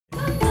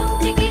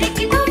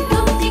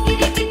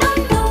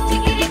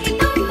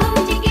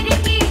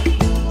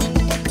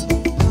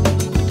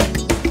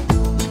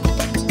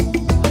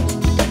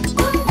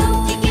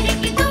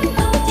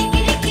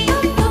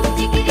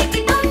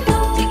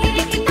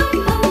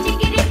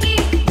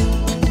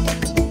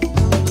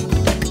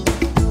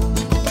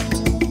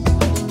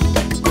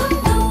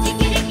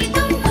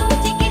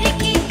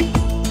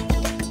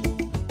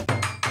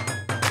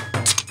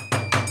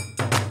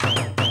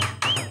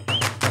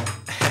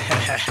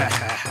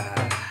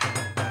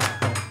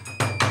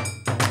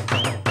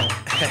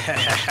How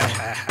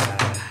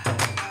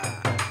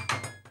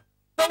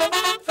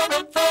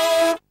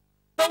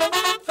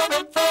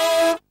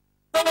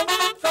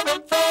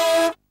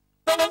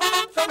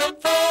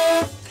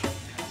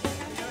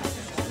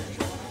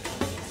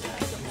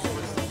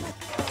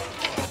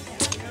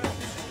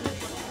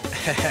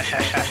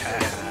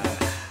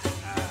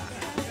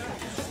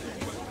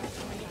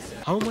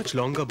much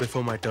longer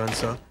before my turn,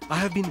 sir? I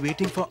have been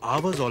waiting for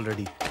hours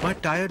already. My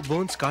tired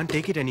bones can't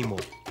take it anymore.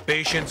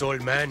 Patience,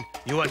 old man.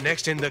 You are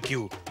next in the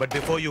queue. But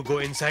before you go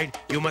inside,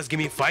 you must give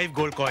me 5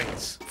 gold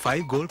coins.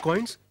 5 gold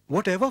coins?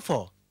 Whatever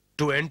for?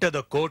 To enter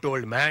the court,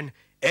 old man,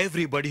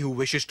 everybody who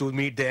wishes to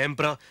meet the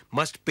emperor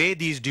must pay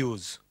these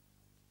dues.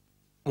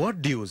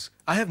 What dues?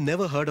 I have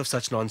never heard of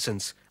such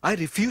nonsense. I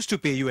refuse to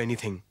pay you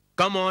anything.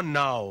 Come on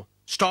now.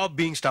 Stop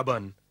being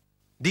stubborn.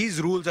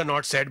 These rules are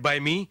not set by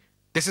me.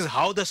 This is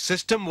how the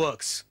system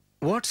works.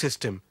 What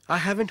system? I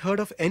haven't heard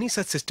of any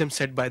such system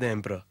set by the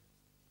emperor.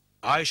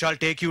 I shall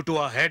take you to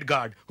a head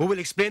guard who will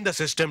explain the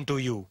system to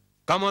you.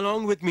 Come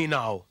along with me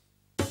now.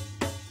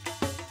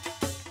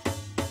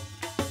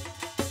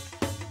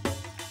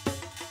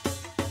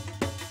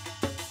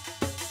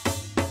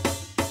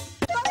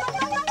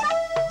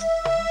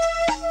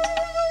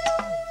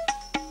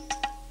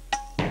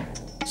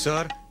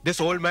 Sir, this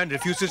old man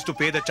refuses to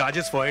pay the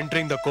charges for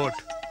entering the court.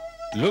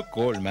 Look,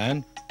 old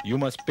man, you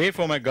must pay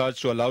for my guards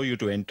to allow you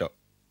to enter.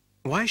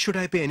 Why should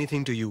I pay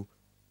anything to you?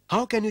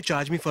 How can you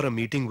charge me for a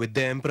meeting with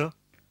the emperor?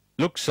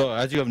 Look, sir,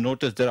 as you have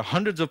noticed, there are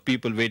hundreds of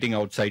people waiting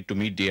outside to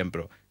meet the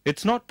emperor.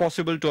 It's not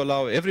possible to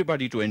allow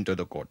everybody to enter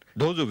the court.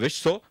 Those who wish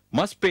so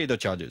must pay the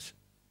charges.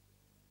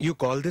 You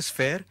call this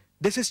fair?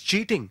 This is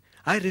cheating.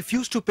 I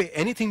refuse to pay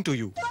anything to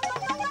you.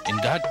 In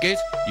that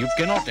case, you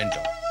cannot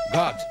enter.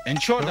 Guards,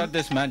 ensure that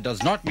this man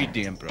does not meet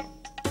the emperor.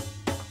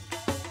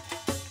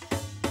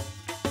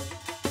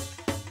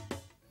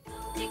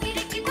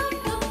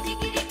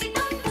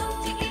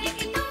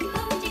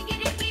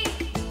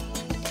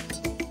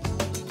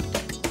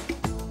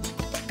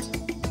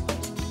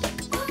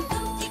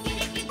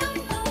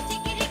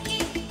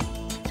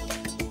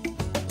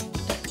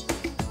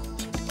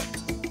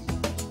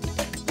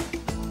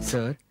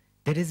 Sir,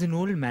 there is an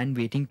old man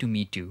waiting to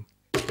meet you.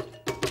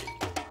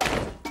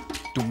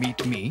 To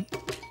meet me?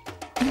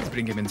 Please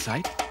bring him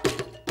inside.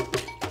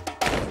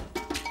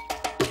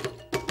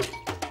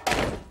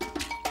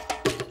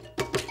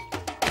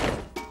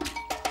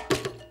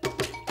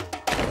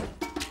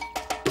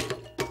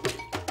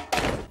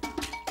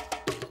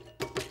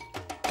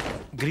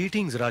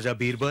 Greetings, Raja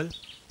Birbal.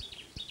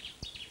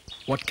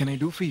 What can I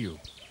do for you?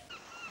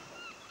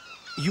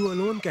 You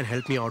alone can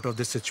help me out of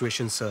this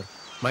situation, sir.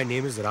 My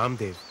name is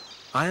Ramdev.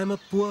 I am a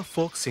poor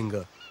folk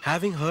singer.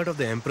 Having heard of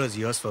the emperor's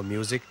ears for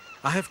music,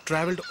 I have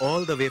travelled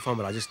all the way from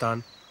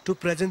Rajasthan to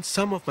present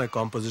some of my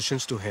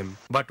compositions to him.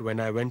 But when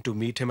I went to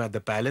meet him at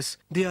the palace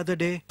the other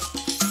day,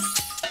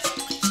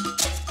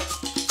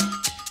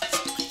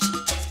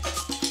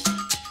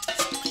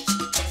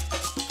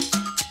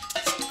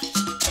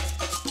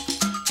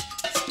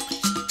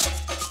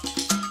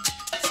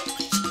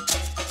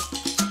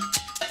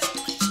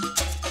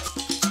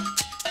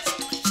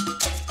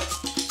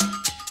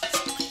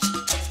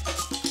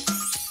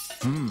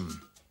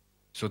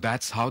 So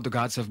that's how the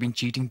guards have been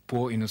cheating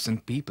poor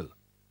innocent people.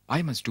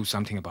 I must do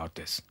something about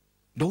this.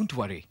 Don't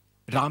worry.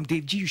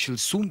 Ramdevji, you shall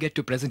soon get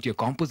to present your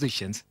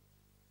compositions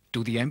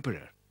to the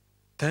emperor.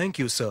 Thank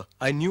you, sir.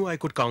 I knew I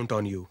could count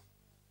on you.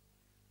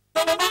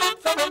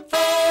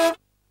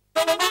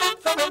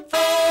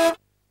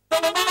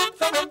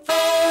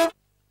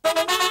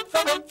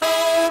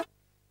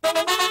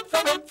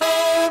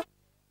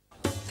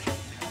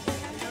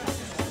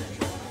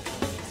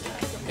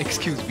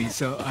 Excuse me,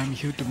 sir. I'm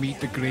here to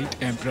meet the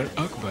great Emperor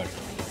Akbar.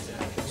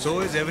 So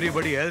is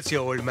everybody else here,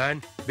 old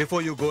man.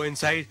 Before you go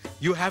inside,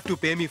 you have to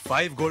pay me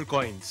 5 gold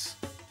coins.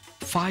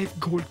 5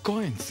 gold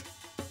coins?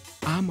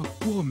 I'm a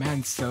poor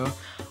man, sir.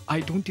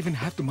 I don't even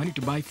have the money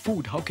to buy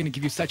food. How can I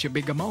give you such a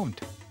big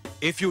amount?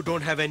 If you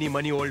don't have any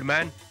money, old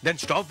man, then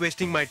stop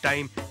wasting my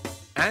time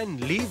and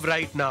leave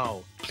right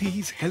now.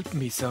 Please help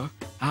me, sir.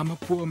 I'm a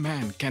poor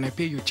man. Can I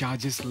pay your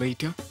charges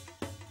later?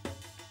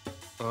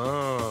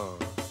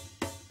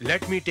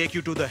 Let me take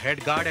you to the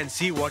head guard and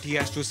see what he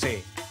has to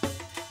say.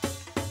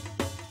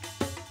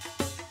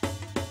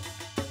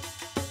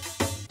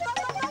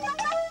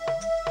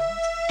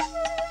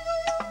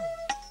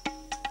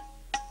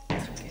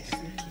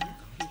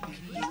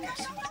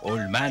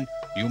 Old man,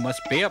 you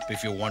must pay up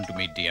if you want to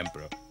meet the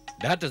emperor.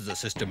 That is the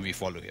system we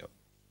follow here.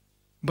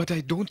 But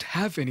I don't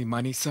have any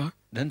money, sir.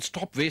 Then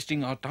stop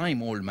wasting our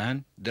time, old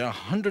man. There are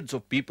hundreds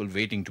of people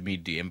waiting to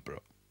meet the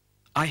emperor.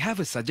 I have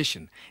a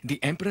suggestion. The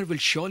emperor will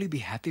surely be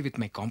happy with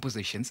my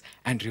compositions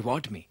and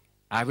reward me.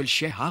 I will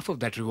share half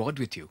of that reward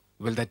with you.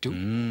 Will that do?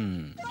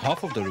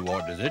 Half of the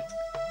reward, is it?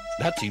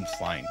 That seems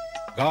fine.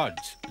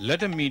 Guards,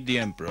 let him meet the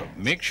emperor.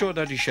 Make sure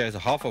that he shares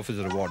half of his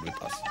reward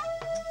with us.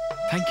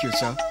 Thank you,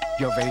 sir.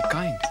 You're very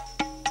kind.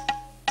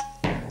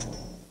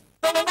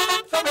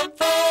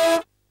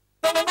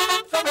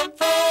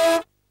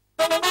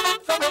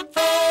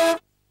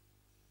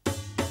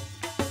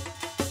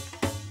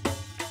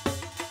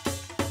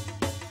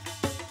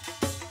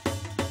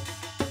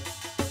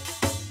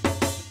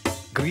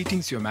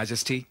 Greetings, Your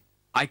Majesty.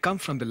 I come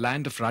from the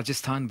land of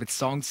Rajasthan with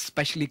songs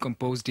specially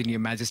composed in Your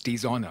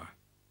Majesty's honor.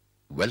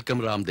 Welcome,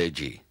 Ramdev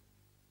ji.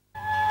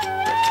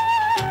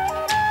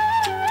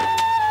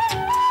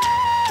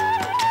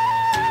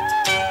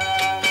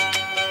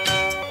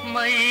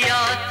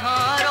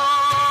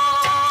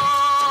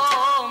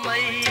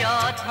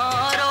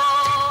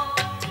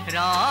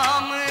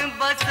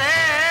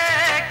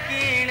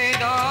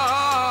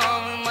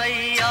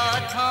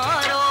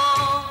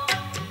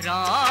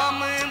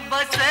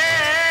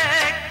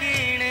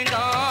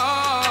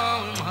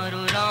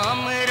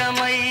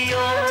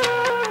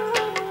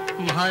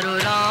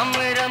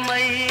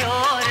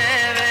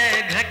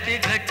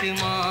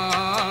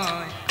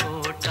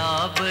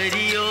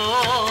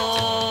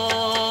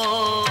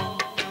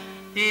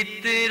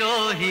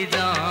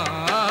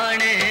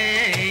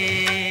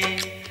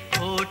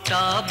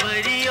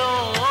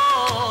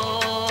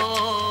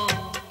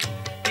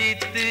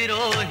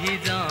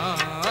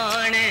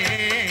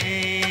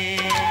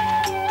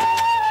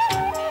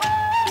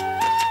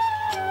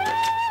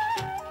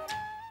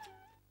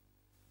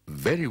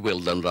 Very well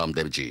done,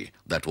 Ramdev ji.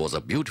 That was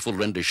a beautiful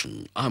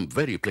rendition. I'm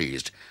very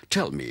pleased.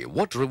 Tell me,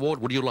 what reward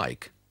would you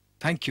like?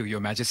 Thank you, Your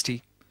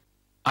Majesty.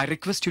 I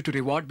request you to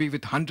reward me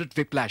with 100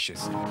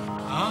 whiplashes.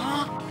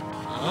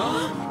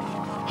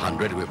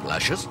 100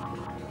 whiplashes?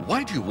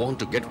 Why do you want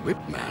to get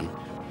whipped, man?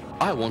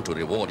 I want to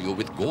reward you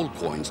with gold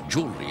coins,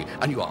 jewelry,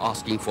 and you are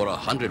asking for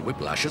 100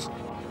 whiplashes?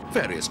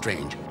 Very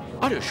strange.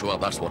 Are you sure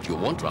that's what you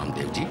want,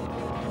 Ramdev ji?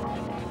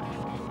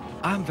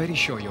 I'm very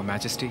sure, Your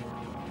Majesty.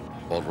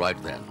 All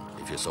right then.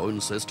 If you so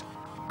insist,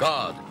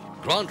 God,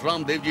 grant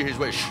Ramdev ji his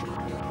wish.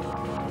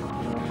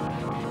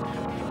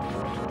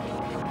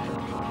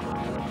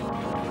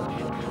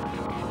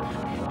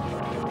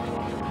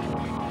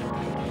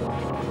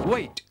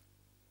 Wait.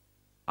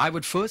 I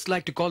would first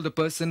like to call the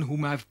person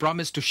whom I have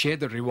promised to share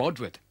the reward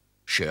with.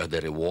 Share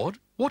the reward?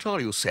 What are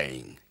you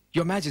saying?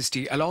 Your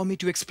Majesty, allow me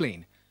to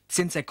explain.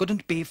 Since I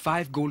couldn't pay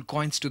 5 gold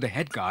coins to the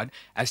head guard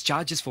as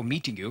charges for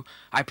meeting you,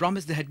 I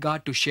promised the head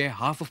guard to share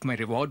half of my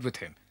reward with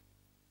him.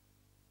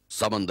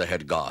 Summon the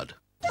head guard.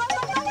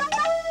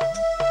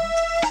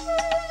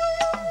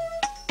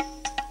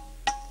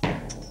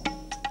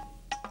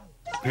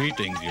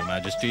 Greetings, Your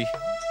Majesty.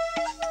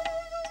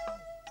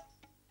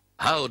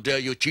 How dare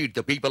you cheat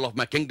the people of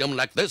my kingdom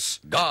like this?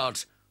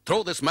 Guards,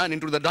 throw this man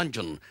into the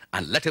dungeon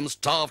and let him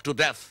starve to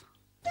death.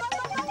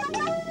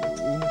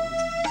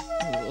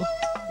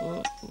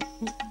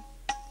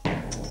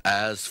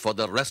 As for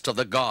the rest of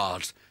the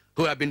guards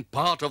who have been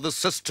part of the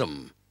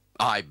system,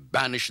 I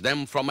banish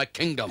them from my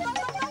kingdom.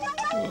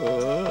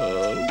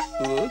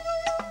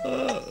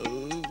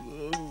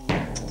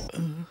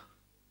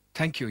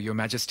 Thank you, Your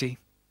Majesty.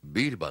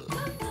 Birbal,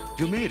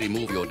 you may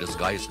remove your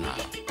disguise now.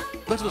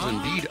 That was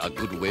indeed a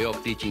good way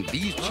of teaching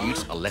these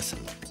cheats a lesson.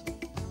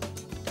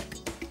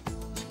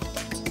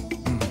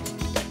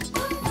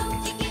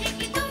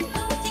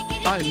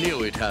 I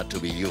knew it had to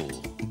be you.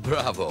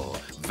 Bravo.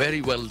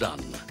 Very well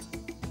done.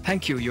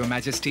 Thank you, Your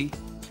Majesty.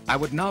 I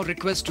would now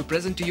request to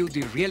present to you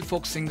the real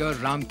folk singer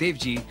Ramdev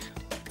ji,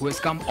 who has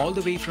come all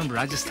the way from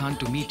Rajasthan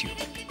to meet you.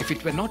 If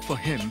it were not for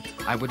him,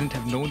 I wouldn't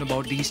have known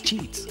about these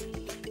cheats.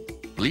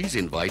 Please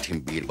invite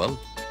him, Birbal.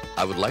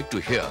 I would like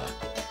to hear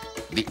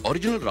the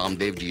original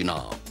Ramdev ji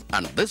now.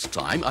 And this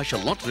time I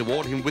shall not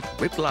reward him with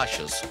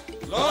whiplashes.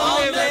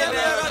 Long live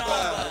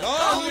Akbar!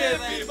 Long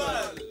live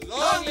Birbal!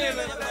 Long live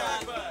Akbar!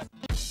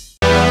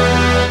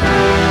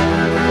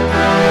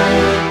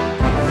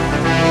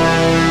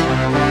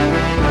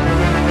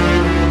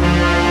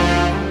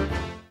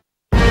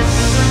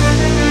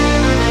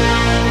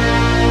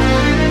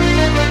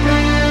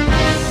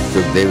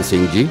 Sukhdev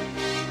Singh ji,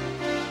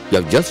 you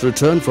have just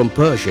returned from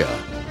Persia.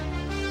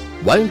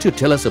 Why don't you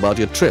tell us about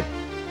your trip?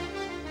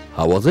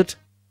 How was it?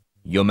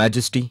 Your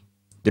Majesty,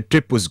 the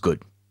trip was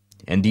good,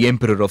 and the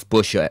Emperor of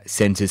Persia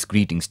sends his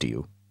greetings to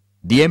you.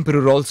 The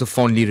Emperor also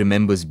fondly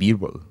remembers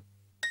Birbal.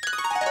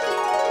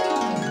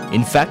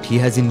 In fact, he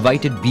has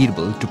invited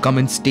Birbal to come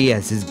and stay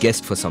as his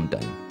guest for some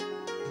time,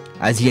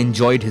 as he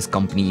enjoyed his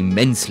company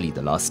immensely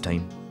the last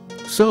time.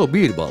 So,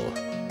 Birbal,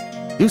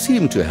 you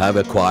seem to have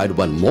acquired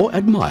one more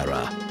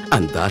admirer,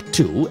 and that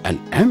too an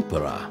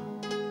emperor.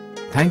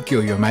 Thank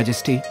you, Your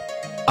Majesty.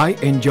 I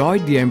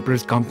enjoyed the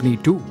Emperor's company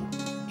too.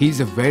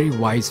 He's a very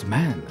wise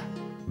man.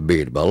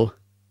 Birbal,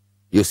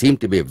 you seem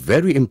to be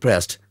very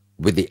impressed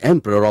with the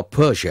Emperor of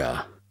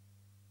Persia.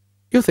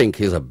 You think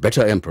he's a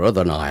better emperor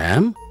than I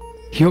am?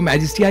 Your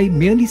Majesty, I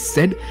merely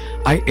said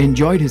I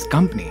enjoyed his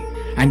company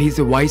and he's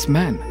a wise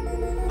man.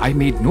 I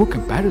made no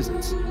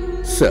comparisons.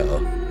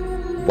 So,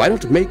 why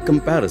not make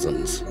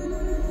comparisons?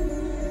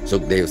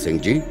 Sukhdev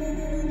Singh ji,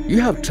 you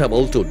have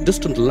traveled to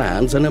distant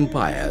lands and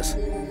empires.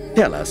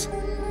 Tell us,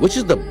 which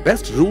is the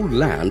best ruled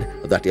land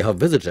that you have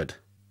visited?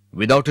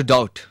 Without a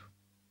doubt,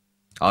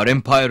 our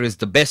empire is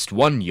the best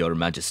one, Your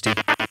Majesty.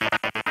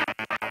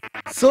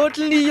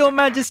 Certainly, Your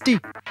Majesty.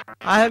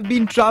 I have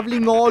been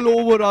traveling all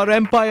over our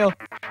empire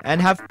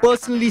and have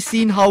personally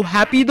seen how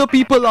happy the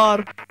people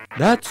are.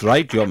 That's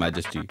right, Your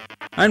Majesty.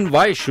 And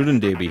why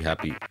shouldn't they be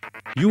happy?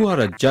 You are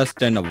a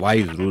just and a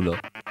wise ruler.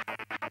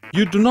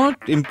 You do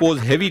not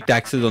impose heavy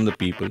taxes on the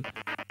people.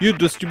 You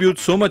distribute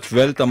so much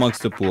wealth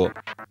amongst the poor.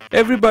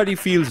 Everybody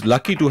feels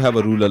lucky to have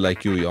a ruler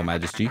like you, Your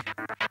Majesty.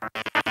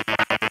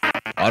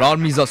 Our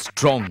armies are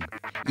strong.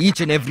 Each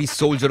and every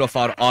soldier of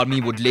our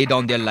army would lay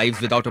down their lives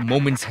without a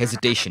moment's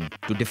hesitation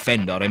to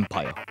defend our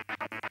empire.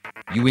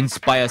 You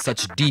inspire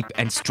such deep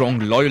and strong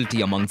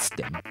loyalty amongst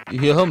them.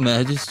 Your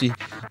Majesty,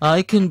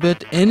 I can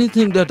bet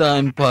anything that our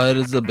empire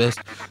is the best.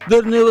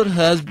 There never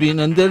has been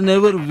and there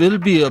never will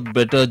be a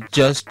better,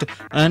 just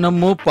and a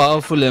more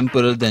powerful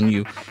emperor than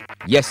you.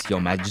 Yes,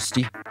 Your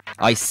Majesty.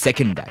 I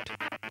second that.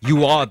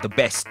 You are the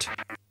best.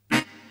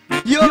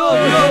 You're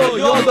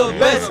the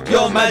best,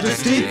 Your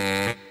Majesty.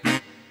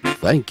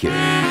 Thank you.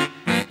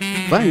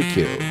 Thank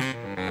you.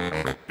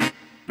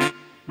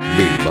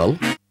 Birbal,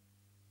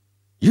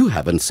 you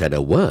haven't said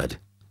a word.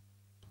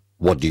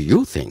 What do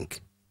you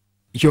think?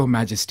 Your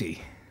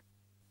Majesty.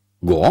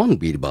 Go on,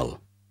 Birbal.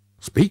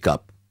 Speak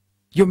up.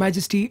 Your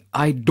Majesty,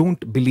 I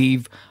don't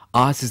believe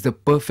ours is the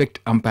perfect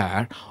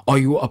empire or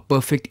you are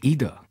perfect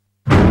either.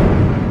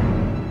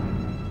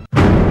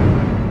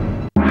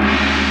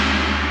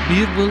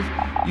 Birbal,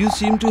 you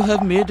seem to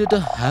have made it a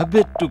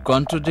habit to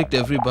contradict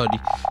everybody,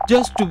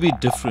 just to be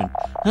different.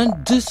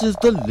 And this is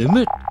the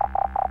limit.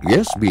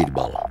 Yes,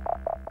 Birbal.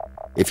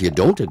 If you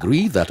don't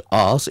agree that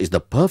ours is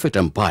the perfect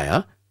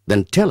empire,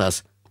 then tell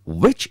us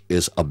which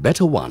is a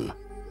better one.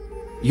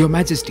 Your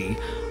Majesty,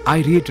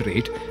 I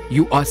reiterate,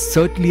 you are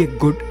certainly a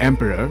good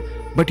emperor,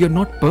 but you're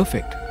not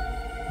perfect.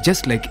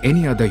 Just like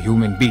any other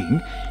human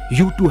being,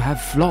 you too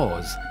have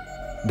flaws.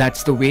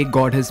 That's the way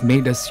God has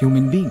made us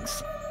human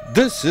beings.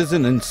 This is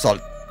an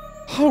insult.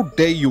 How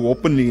dare you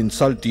openly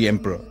insult the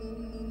emperor?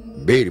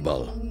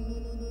 Birbal,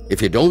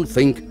 if you don't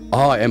think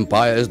our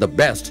empire is the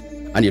best,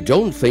 and you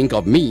don't think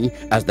of me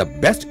as the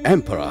best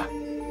emperor,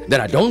 then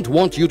I don't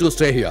want you to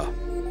stay here.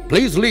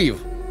 Please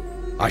leave.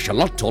 I shall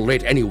not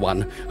tolerate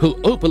anyone who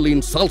openly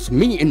insults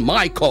me in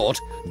my court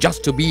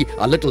just to be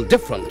a little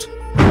different.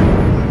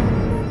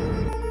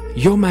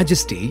 Your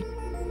Majesty,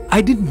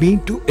 I didn't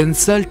mean to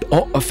insult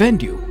or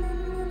offend you.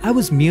 I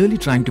was merely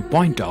trying to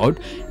point out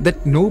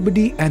that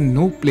nobody and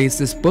no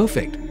place is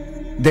perfect.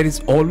 There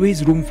is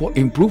always room for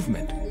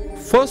improvement.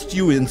 First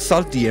you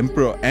insult the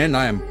emperor and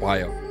our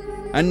empire.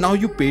 And now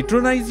you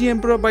patronize the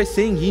emperor by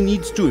saying he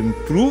needs to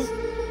improve?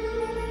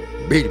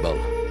 Birbal,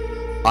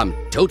 I'm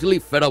totally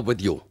fed up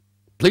with you.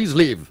 Please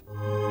leave.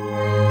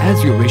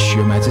 As you wish,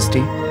 Your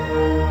Majesty.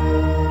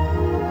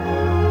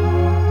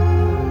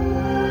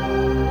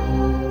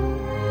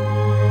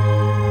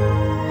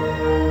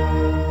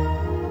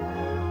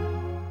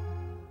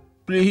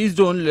 Please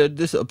don't let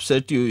this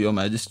upset you, Your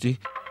Majesty.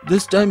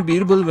 This time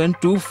Birbal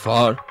went too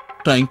far,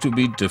 trying to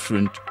be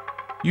different.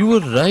 You were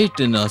right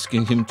in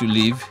asking him to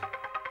leave.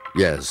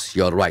 Yes,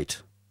 you're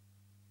right.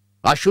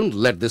 I shouldn't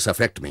let this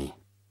affect me.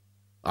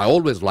 I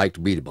always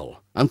liked Birbal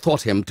and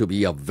thought him to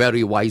be a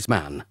very wise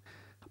man,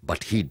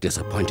 but he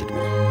disappointed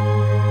me.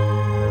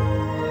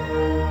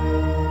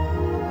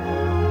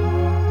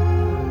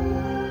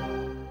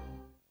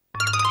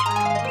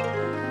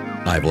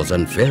 I was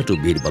unfair to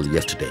Birbal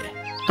yesterday.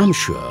 I'm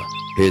sure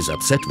he is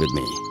upset with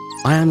me.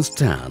 I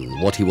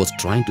understand what he was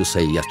trying to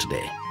say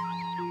yesterday.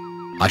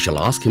 I shall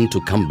ask him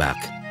to come back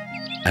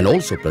and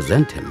also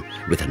present him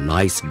with a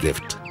nice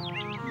gift.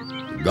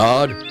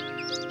 God,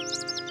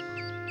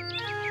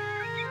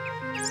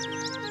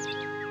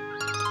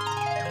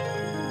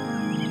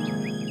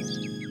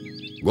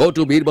 go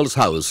to Birbal's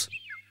house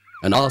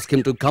and ask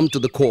him to come to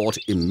the court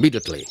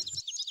immediately.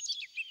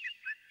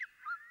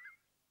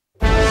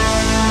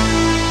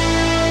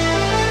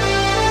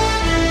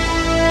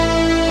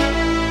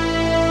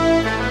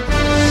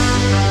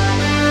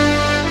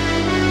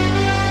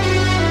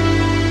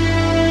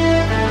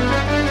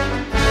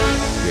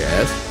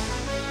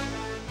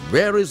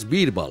 Where is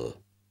Birbal?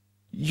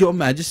 Your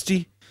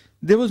Majesty,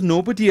 there was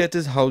nobody at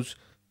his house.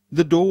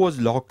 The door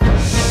was locked.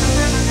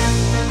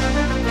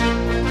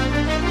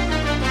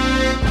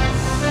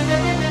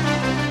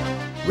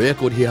 Where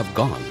could he have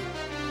gone?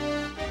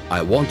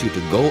 I want you to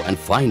go and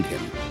find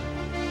him.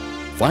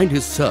 Find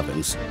his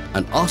servants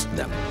and ask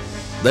them.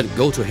 Then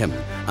go to him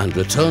and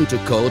return to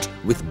court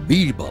with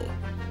Birbal.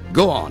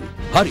 Go on,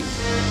 hurry.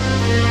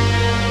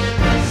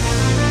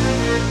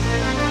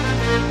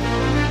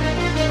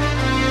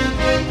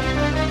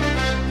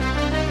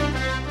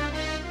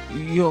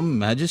 Your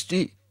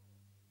Majesty,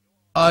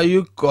 are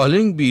you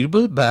calling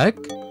Birbal back?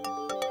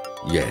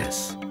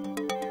 Yes.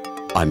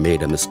 I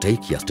made a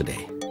mistake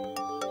yesterday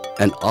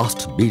and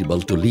asked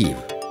Birbal to leave.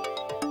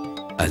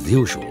 As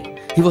usual,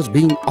 he was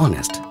being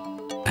honest,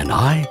 and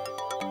I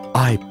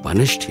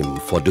punished him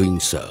for doing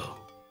so.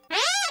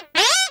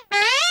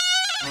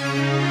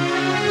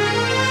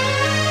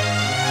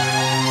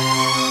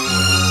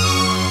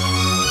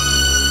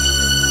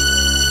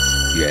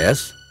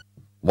 Yes?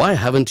 Why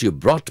haven't you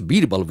brought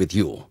Birbal with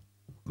you?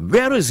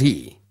 Where is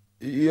he?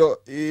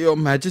 Your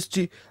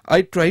Majesty,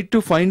 I tried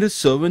to find his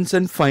servants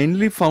and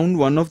finally found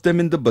one of them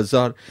in the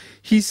bazaar.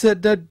 He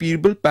said that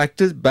Birbal packed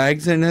his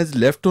bags and has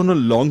left on a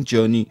long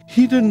journey.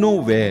 He didn't know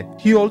where.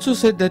 He also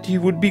said that he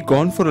would be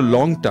gone for a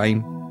long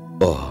time.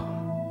 Oh,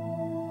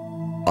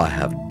 I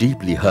have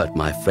deeply hurt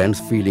my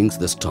friend's feelings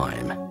this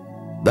time.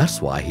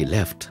 That's why he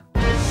left.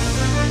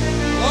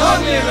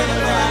 Long live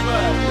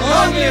Akbar!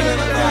 Long live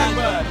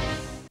Akbar!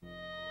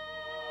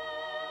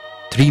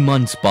 3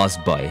 months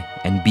passed by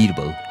and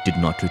Birbal did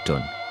not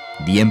return.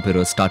 The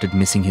emperor started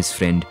missing his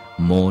friend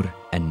more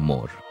and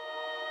more.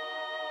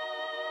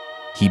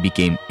 He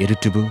became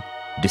irritable,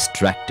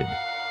 distracted,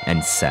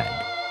 and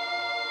sad.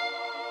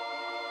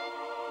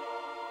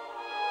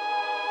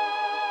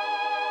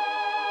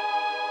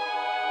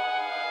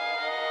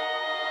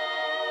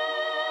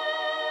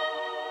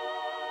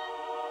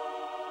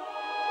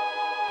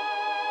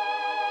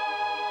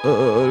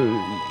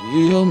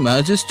 Your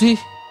Majesty?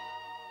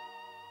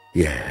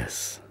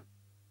 Yes,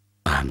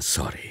 I'm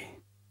sorry.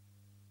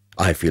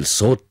 I feel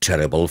so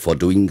terrible for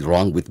doing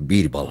wrong with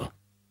Birbal,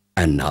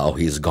 and now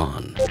he's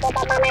gone.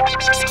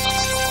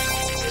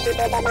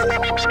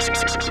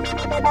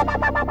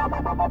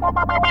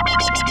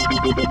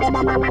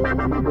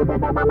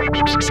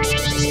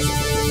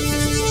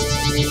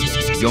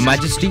 Your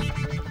Majesty,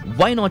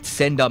 why not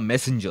send our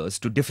messengers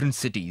to different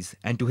cities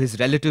and to his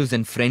relatives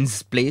and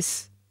friends'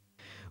 place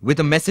with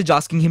a message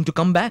asking him to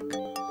come back?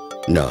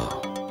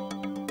 No,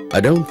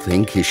 I don't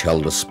think he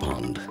shall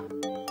respond.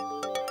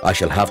 I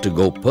shall have to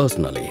go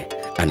personally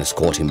and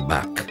escort him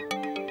back.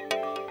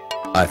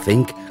 I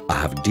think I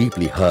have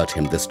deeply hurt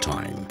him this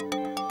time.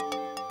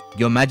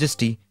 Your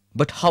Majesty,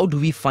 but how do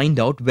we find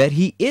out where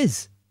he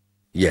is?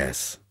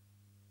 Yes,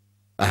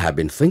 I have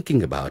been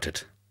thinking about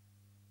it.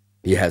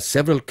 He has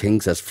several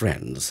kings as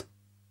friends,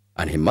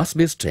 and he must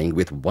be staying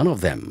with one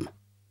of them.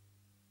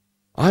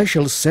 I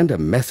shall send a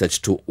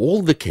message to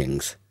all the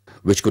kings,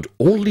 which could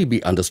only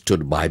be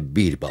understood by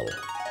Birbal.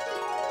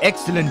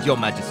 Excellent, Your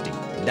Majesty.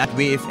 That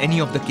way, if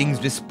any of the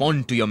kings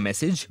respond to your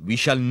message, we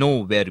shall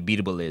know where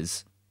Birbal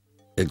is.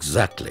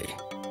 Exactly.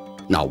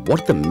 Now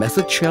what the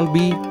message shall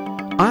be,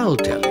 I'll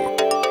tell you.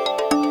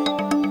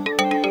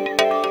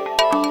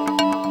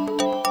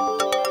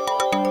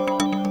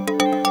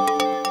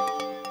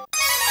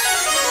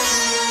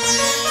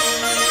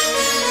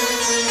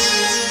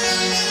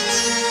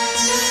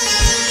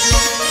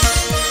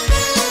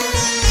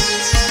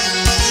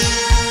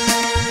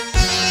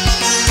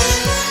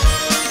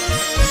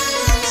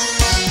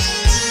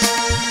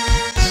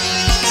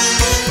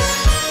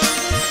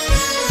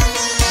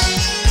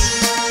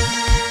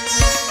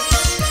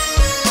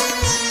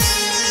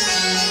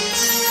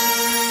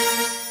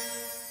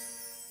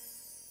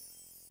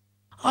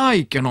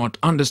 I cannot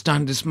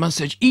understand this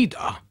message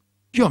either,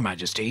 Your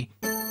Majesty.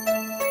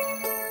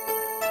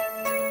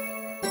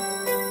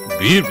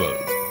 Birbal,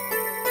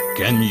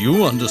 can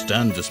you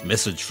understand this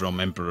message from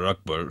Emperor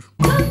Akbar?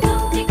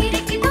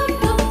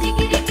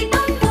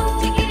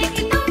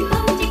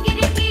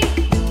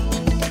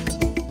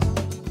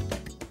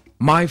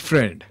 My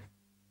friend,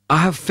 I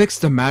have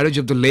fixed the marriage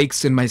of the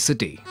lakes in my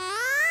city.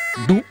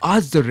 Do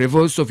ask the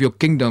rivers of your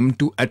kingdom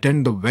to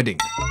attend the wedding.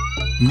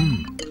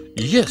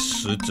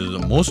 Yes, it is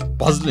a most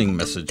puzzling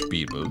message,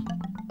 Birbal.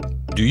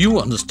 Do you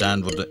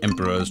understand what the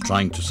Emperor is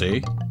trying to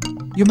say?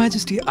 Your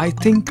Majesty, I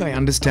think I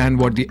understand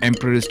what the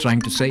Emperor is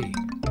trying to say.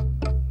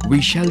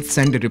 We shall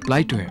send a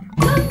reply to him.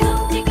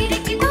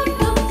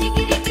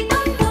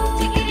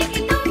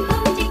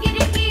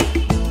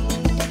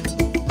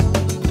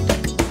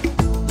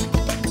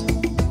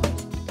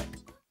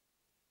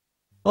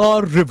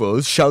 Our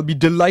rivers shall be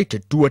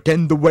delighted to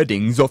attend the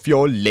weddings of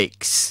your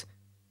lakes.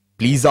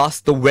 Please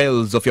ask the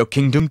wells of your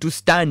kingdom to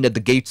stand at the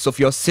gates of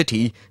your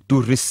city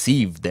to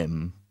receive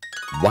them.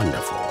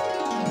 Wonderful.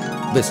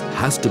 This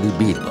has to be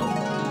Birbal.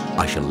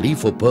 I shall leave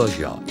for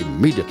Persia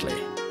immediately.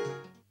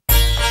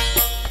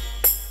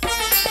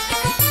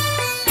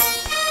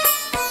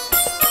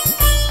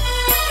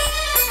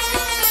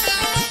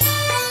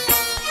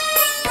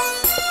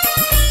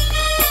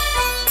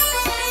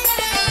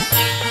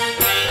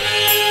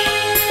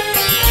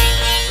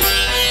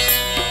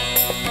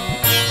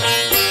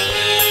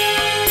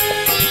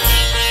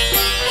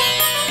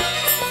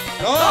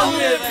 Long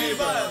live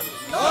Birbal!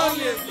 Long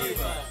live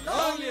Birbal!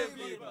 Long live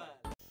Birbal!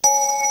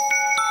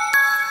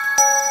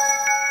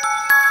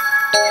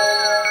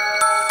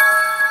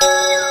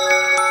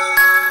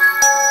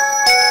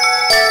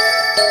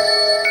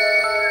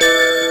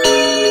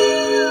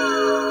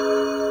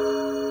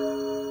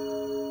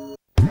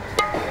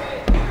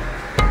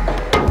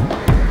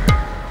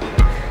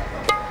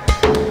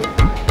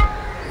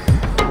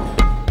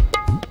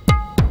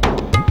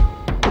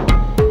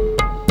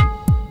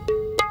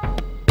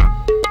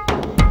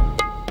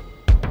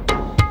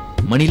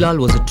 Manilal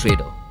was a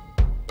trader,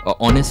 a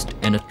honest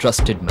and a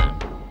trusted man.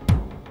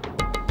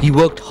 He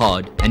worked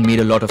hard and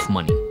made a lot of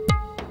money.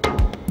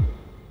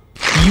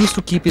 He used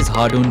to keep his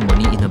hard-earned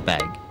money in a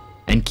bag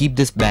and keep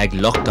this bag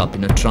locked up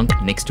in a trunk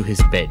next to his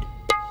bed.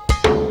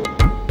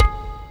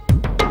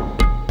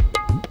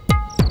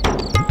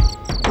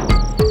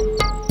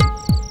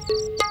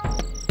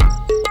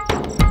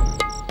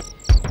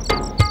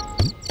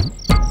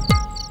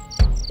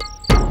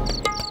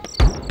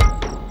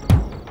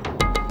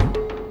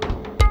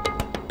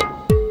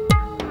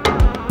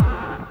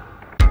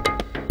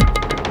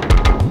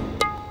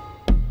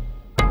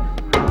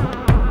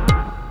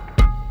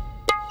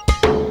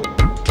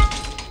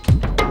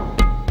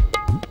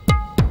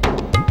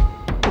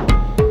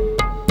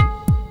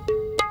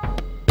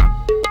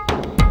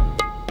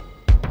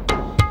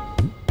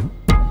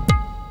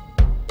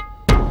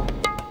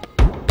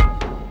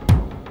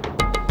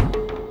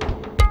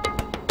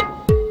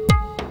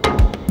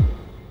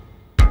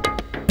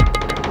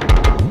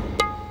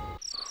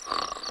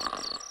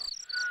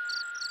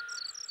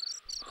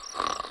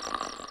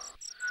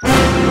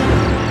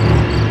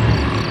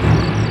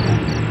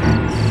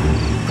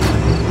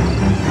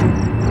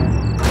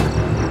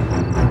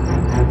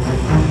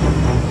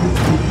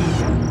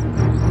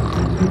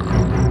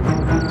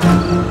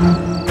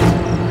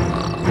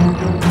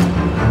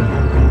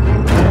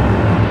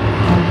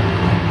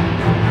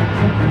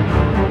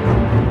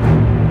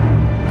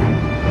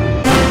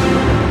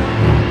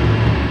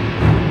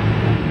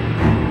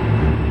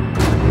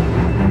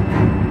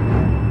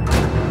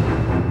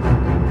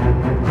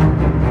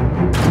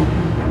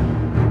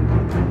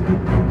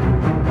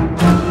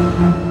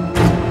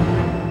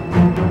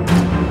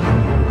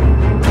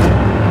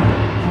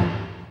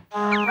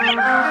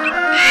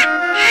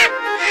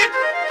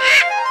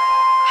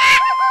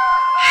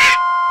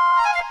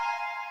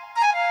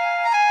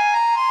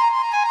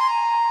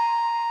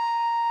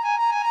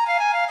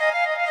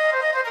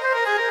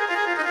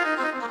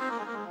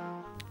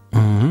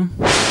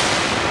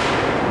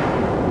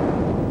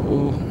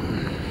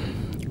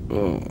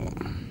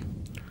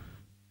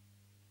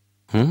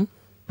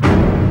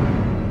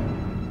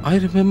 I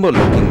remember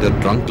locking the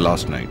trunk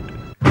last night.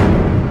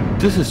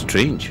 This is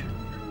strange.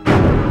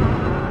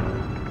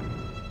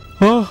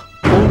 Oh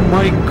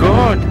my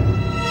God!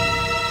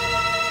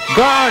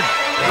 God!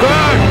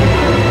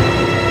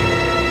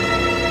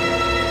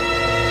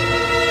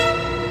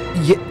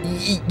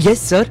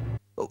 Yes, sir.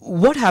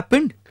 What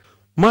happened?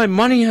 My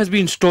money has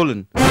been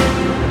stolen.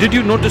 Did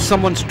you notice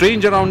someone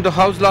strange around the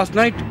house last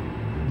night?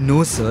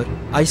 No, sir.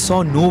 I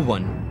saw no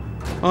one.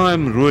 I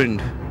am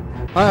ruined.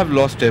 I have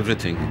lost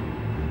everything.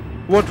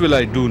 What will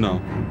I do now?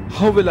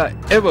 How will I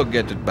ever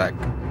get it back?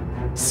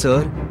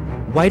 Sir,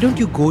 why don't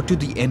you go to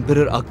the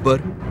Emperor Akbar?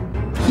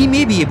 He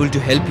may be able to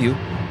help you.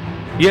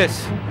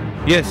 Yes.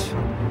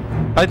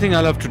 I think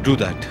I'll have to do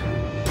that.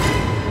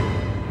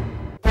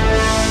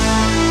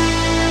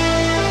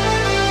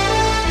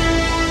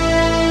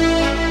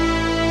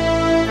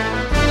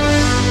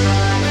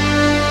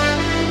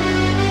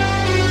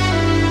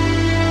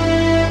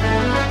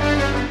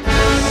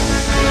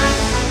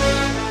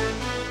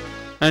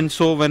 And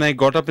so when I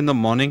got up in the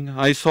morning,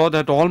 I saw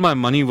that all my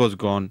money was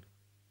gone.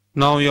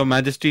 Now, Your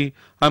Majesty,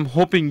 I'm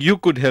hoping you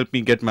could help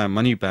me get my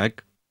money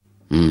back.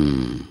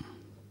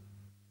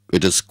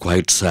 It is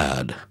quite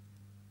sad.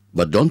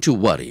 But don't you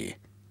worry.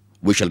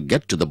 We shall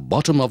get to the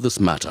bottom of this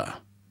matter.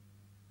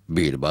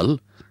 Birbal,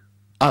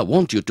 I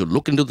want you to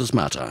look into this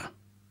matter.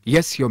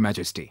 Yes, Your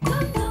Majesty.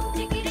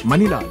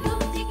 Manilal,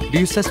 do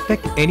you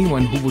suspect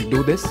anyone who would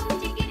do this?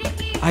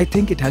 I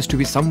think it has to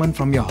be someone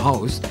from your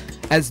house,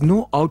 as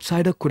no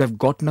outsider could have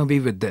gotten away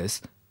with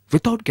this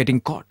without getting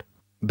caught.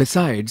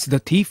 Besides, the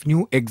thief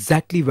knew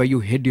exactly where you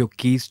hid your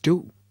keys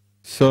too.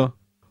 Sir,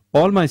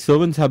 all my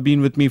servants have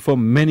been with me for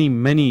many,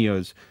 many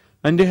years,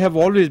 and they have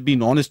always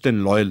been honest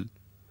and loyal.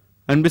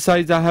 And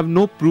besides, I have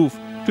no proof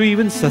to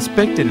even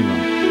suspect anyone.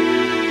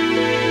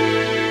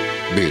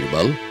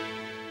 Birbal,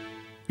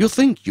 you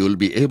think you'll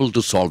be able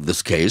to solve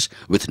this case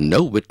with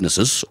no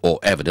witnesses or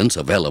evidence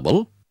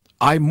available?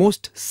 I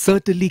most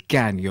certainly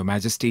can, Your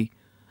Majesty.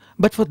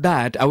 But for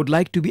that, I would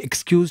like to be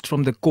excused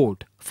from the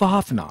court for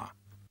half an hour.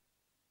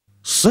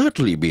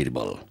 Certainly,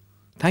 Birbal.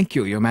 Thank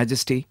you, Your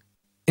Majesty.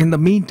 In the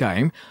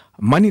meantime,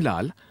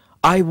 Manilal,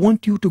 I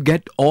want you to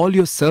get all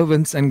your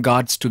servants and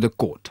guards to the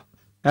court.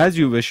 As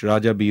you wish,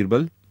 Raja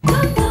Birbal.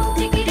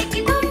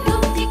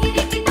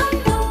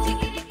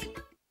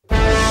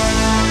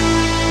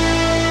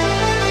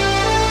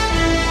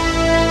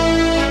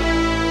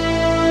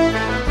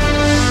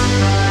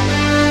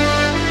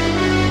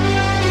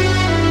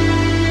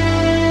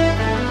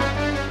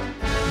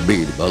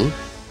 Birbal,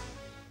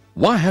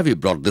 why have you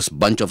brought this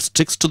bunch of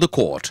sticks to the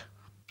court?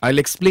 I'll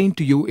explain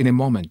to you in a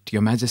moment,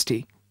 Your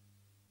Majesty.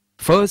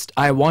 First,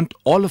 I want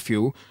all of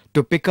you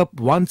to pick up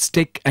one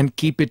stick and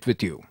keep it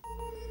with you.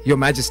 Your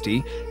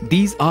Majesty,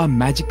 these are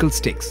magical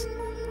sticks.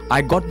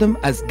 I got them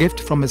as gift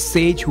from a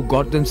sage who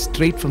got them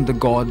straight from the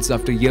gods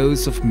after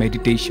years of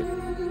meditation.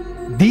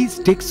 These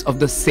sticks of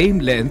the same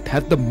length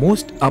have the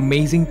most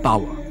amazing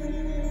power.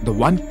 The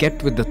one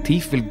kept with the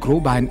thief will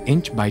grow by an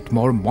inch by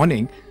tomorrow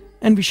morning,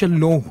 and we shall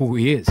know who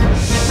he is.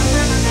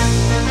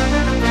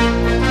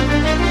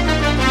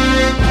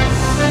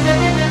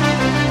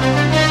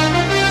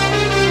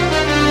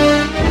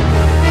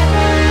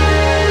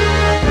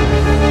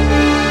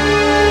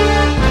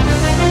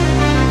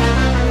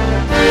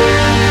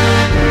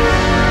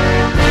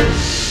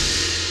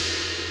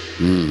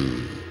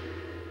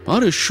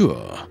 Are you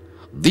sure?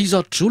 These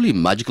are truly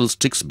magical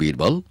sticks,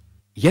 Birbal?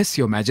 Yes,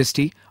 Your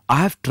Majesty. I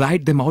have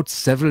tried them out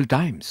several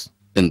times.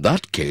 In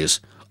that case,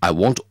 I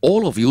want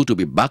all of you to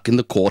be back in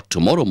the court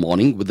tomorrow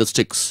morning with the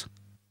sticks.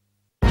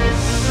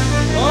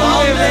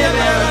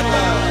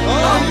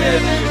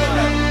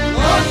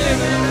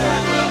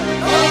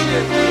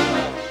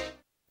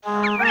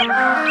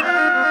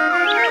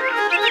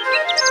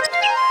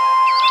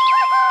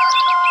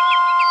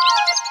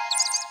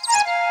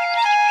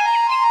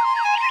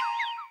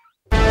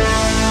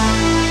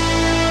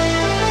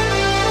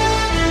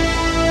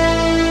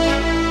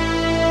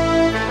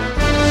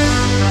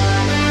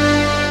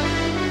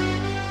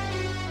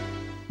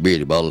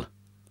 Birbal,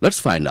 let's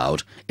find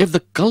out if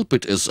the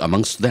culprit is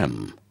amongst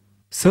them.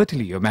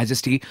 Certainly, Your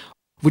Majesty.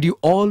 Would you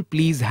all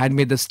please hand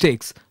me the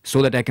sticks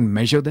so that I can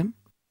measure them?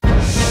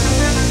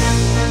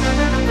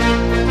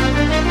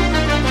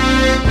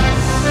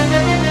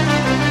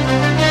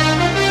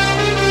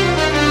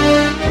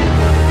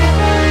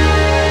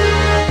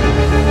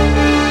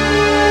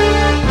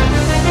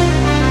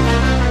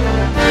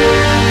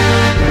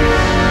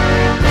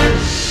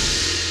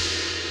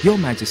 Your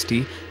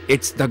Majesty,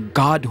 it's the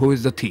guard who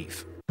is the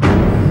thief.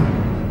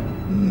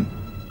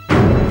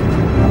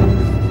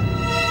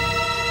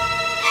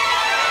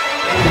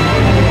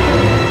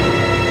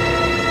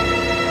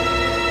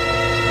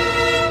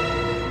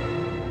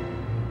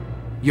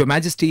 Your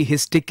Majesty,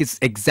 his stick is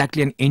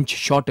exactly an inch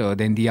shorter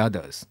than the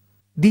others.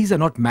 These are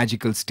not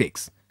magical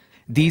sticks.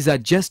 These are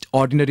just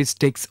ordinary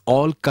sticks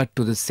all cut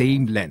to the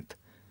same length.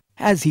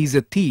 As he's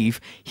a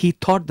thief, he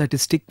thought that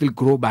his stick will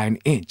grow by an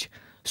inch,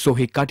 so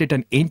he cut it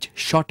an inch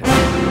shorter.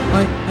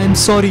 I'm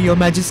sorry, Your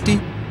Majesty.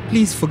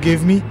 Please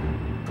forgive me.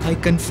 I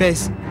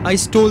confess, I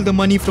stole the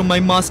money from my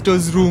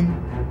master's room.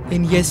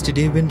 And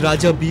yesterday when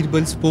Raja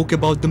Birbal spoke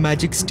about the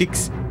magic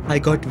sticks, I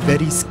got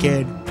very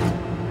scared.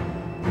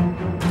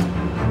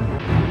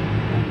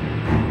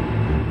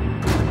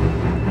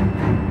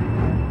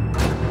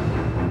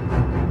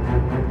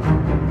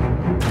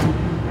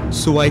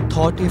 So I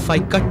thought if I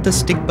cut the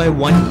stick by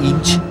 1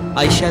 inch,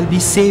 I shall be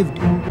saved.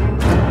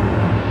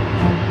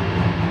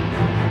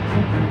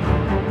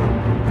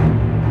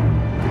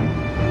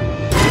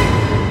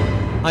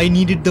 I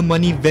needed the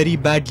money very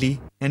badly,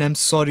 and I'm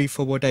sorry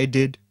for what I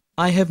did.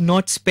 I have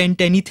not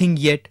spent anything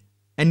yet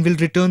and will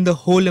return the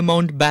whole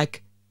amount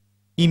back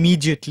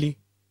immediately.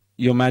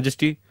 Your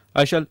Majesty,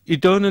 I shall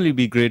eternally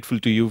be grateful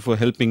to you for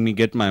helping me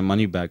get my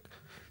money back.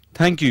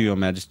 Thank you, Your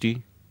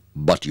Majesty.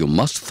 But you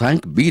must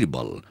thank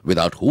Birbal,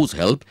 without whose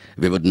help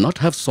we would not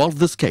have solved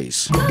this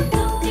case.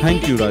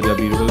 Thank you, Raja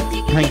Birbal.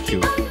 Thank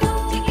you.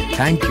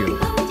 Thank you.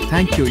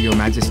 Thank you, Your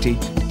Majesty.